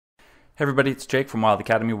Hey everybody, it's Jake from Wild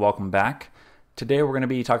Academy. Welcome back. Today we're going to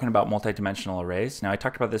be talking about multidimensional arrays. Now I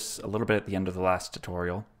talked about this a little bit at the end of the last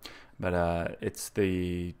tutorial, but it's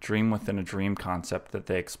the dream within a dream concept that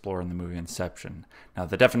they explore in the movie Inception. Now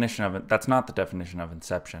the definition of it, that's not the definition of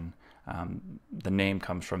Inception. The name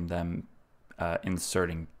comes from them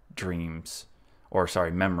inserting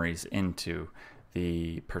memories into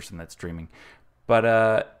the person that's dreaming. But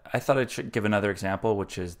I thought I should give another example,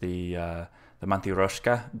 which is the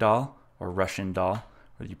Matryoshka Doll, or Russian doll,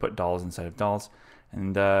 where you put dolls inside of dolls.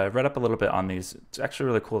 And I read up a little bit on these. It's actually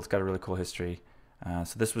really cool. It's got a really cool history.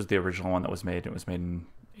 So this was the original one that was made. It was made in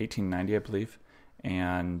 1890, I believe.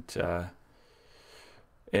 And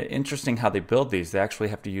interesting how they build these. They actually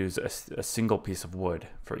have to use a single piece of wood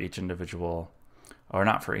for each individual, or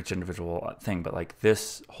not for each individual thing, but like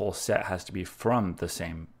this whole set has to be from the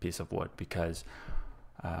same piece of wood, because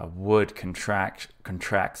wood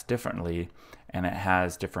contracts differently, and it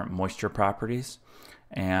has different moisture properties.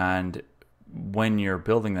 And when you're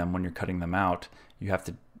building them, when you're cutting them out, you have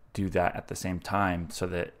to do that at the same time, so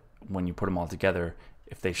that when you put them all together,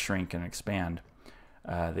 if they shrink and expand,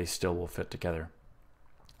 they still will fit together.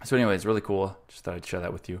 So anyway, it's really cool. Just thought I'd share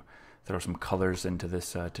that with you. Throw some colors into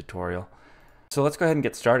this tutorial. So let's go ahead and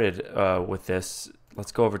get started with this.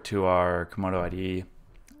 Let's go over to our Komodo IDE,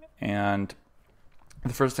 and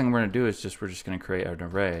the first thing we're going to do is we're just going to create an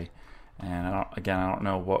array. And I don't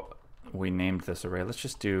know what we named this array. Let's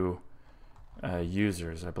just do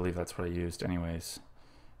users. I believe that's what I used anyways.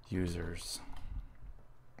 Users.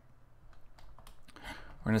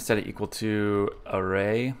 We're going to set it equal to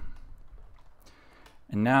array.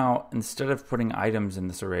 And now, instead of putting items in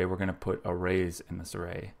this array, we're going to put arrays in this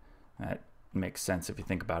array. That makes sense if you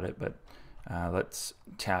think about it, but let's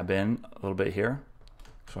tab in a little bit here.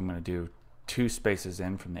 So I'm going to do 2 spaces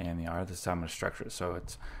in from the A and the R. This is how I'm going to structure it so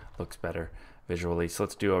it looks better visually. So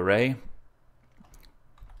let's do array.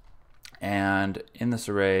 And in this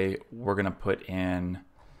array, we're going to put in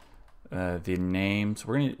the names.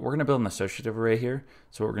 We're going to build an associative array here.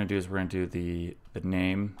 So what we're going to do is we're going to do the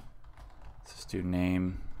name. Let's just do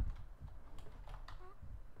name.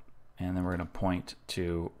 And then we're going to point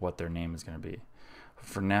to what their name is going to be.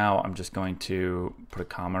 For now, I'm just going to put a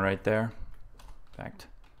comma right there. In fact,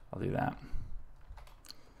 I'll do that.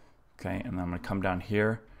 Okay, and then I'm going to come down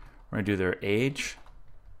here. We're going to do their age.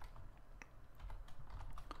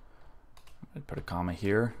 Put a comma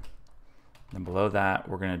here. And below that,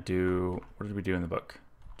 we're going to do, what did we do in the book?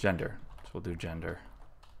 Gender. So we'll do gender.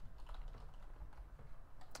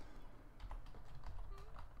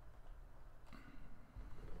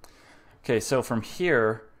 Okay, so from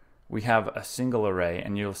here, we have a single array,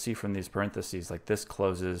 and you'll see from these parentheses, like this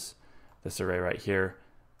closes this array right here.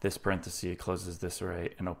 This parenthesis closes this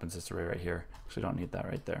array and opens this array right here. So we don't need that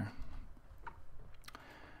right there.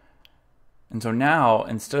 And so now,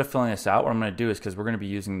 instead of filling this out, what I'm going to do is, because we're going to be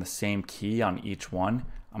using the same key on each one,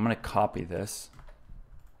 I'm going to copy this.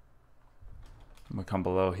 I'm going to come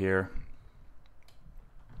below here.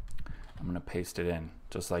 I'm going to paste it in,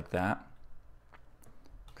 just like that.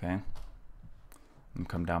 Okay. I'm going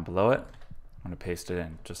to come down below it. I'm going to paste it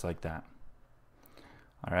in, just like that.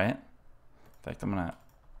 All right. In fact, I'm going to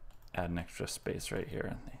add an extra space right here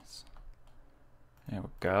in these. There we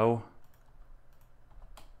go.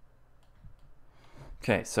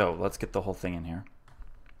 Okay, so let's get the whole thing in here.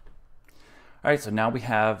 All right, so now we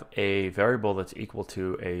have a variable that's equal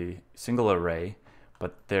to a single array,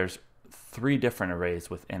 but there's 3 different arrays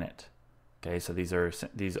within it. Okay, so these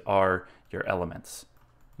are your elements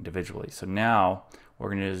individually. So now what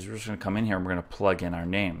we're going to do is we're just going to come in here and we're going to plug in our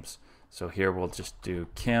names. So here we'll just do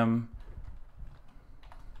Kim.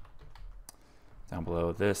 Down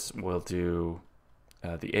below this, we'll do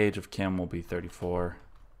the age of Kim will be 34.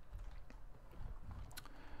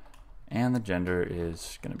 And the gender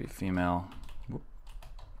is going to be female. Whoop.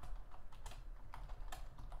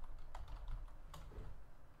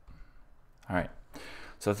 All right.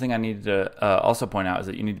 So the thing I need to also point out is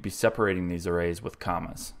that you need to be separating these arrays with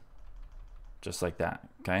commas. Just like that,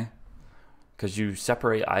 okay? Because you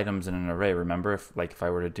separate items in an array. Remember, if I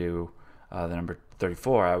were to do the number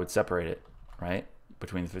 34, I would separate it, right?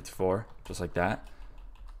 Between the 54, just like that.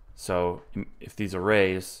 So if these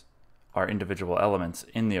arrays are individual elements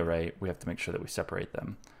in the array, we have to make sure that we separate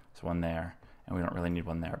them. So one there, and we don't really need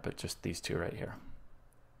one there, but just these 2 right here.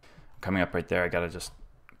 Coming up right there, I gotta just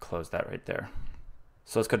close that right there.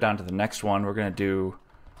 So let's go down to the next one. We're gonna do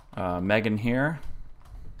Megan here.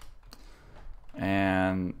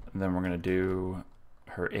 And then we're gonna do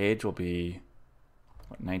her age will be,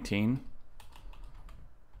 what, 19?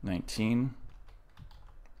 19.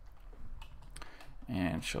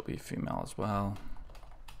 And she'll be female as well.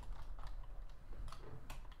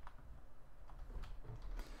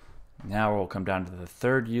 Now we'll come down to the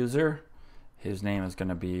third user. His name is going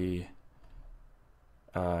to be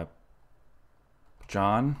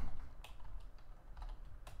John.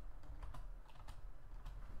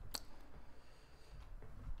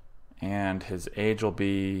 And his age will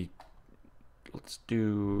be, let's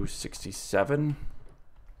do 67.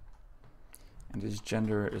 And his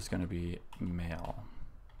gender is going to be male.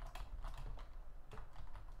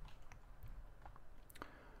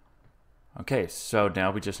 Okay, so now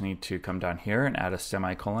we just need to come down here and add a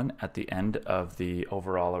semicolon at the end of the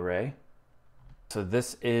overall array. So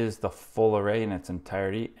this is the full array in its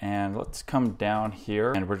entirety, and let's come down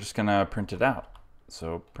here and we're just gonna print it out.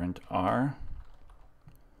 So print R,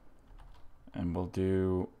 and we'll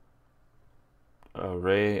do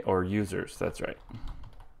array or users, that's right.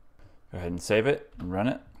 Go ahead and save it and run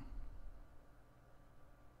it.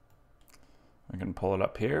 We can pull it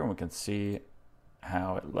up here and we can see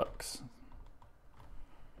how it looks.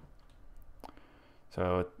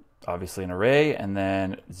 So obviously an array, and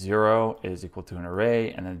then 0 is equal to an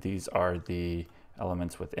array, and then these are the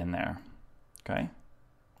elements within there. Okay.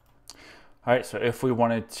 All right, so if we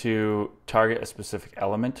wanted to target a specific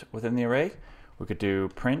element within the array, we could do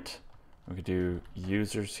print, we could do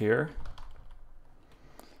users here,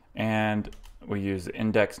 and we use the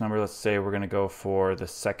index number. Let's say we're going to go for the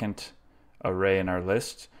second array in our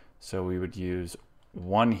list. So we would use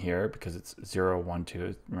 1 here because it's 0, 1,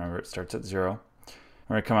 2. Remember, it starts at 0.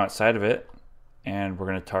 We're going to come outside of it and we're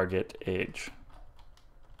going to target age.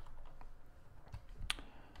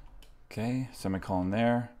 Okay, semicolon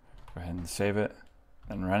there. Go ahead and save it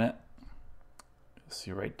and run it. You'll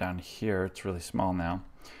see right down here, it's really small now,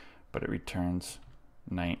 but it returns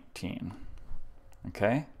 19.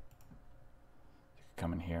 Okay?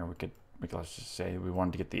 Come in here, we could let's just say we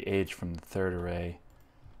wanted to get the age from the third array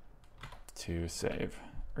to save.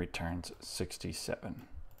 Returns 67.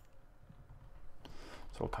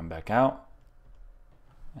 So we'll come back out,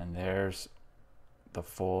 and there's the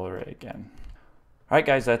full array again. All right,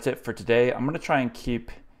 guys, that's it for today. I'm going to try and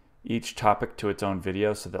keep each topic to its own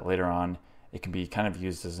video so that later on it can be kind of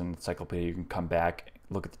used as an encyclopedia. You can come back,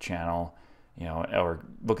 look at the channel, you know, or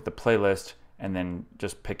look at the playlist, and then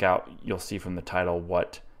just pick out, you'll see from the title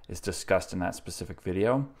what is discussed in that specific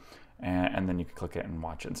video, and then you can click it and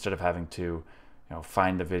watch it instead of having to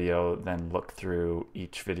find the video, then look through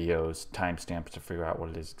each video's timestamps to figure out what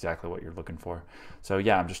it is exactly what you're looking for. So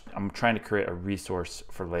yeah, I'm trying to create a resource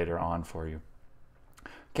for later on for you.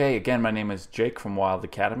 Okay, again, my name is Jake from Wild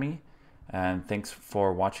Academy, and thanks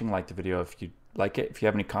for watching. Like the video if you like it. If you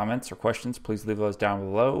have any comments or questions, please leave those down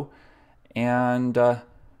below, and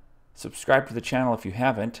subscribe to the channel if you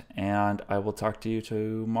haven't, and I will talk to you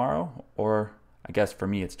tomorrow, or I guess for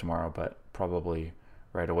me it's tomorrow, but probably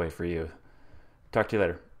right away for you. Talk to you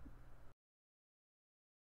later.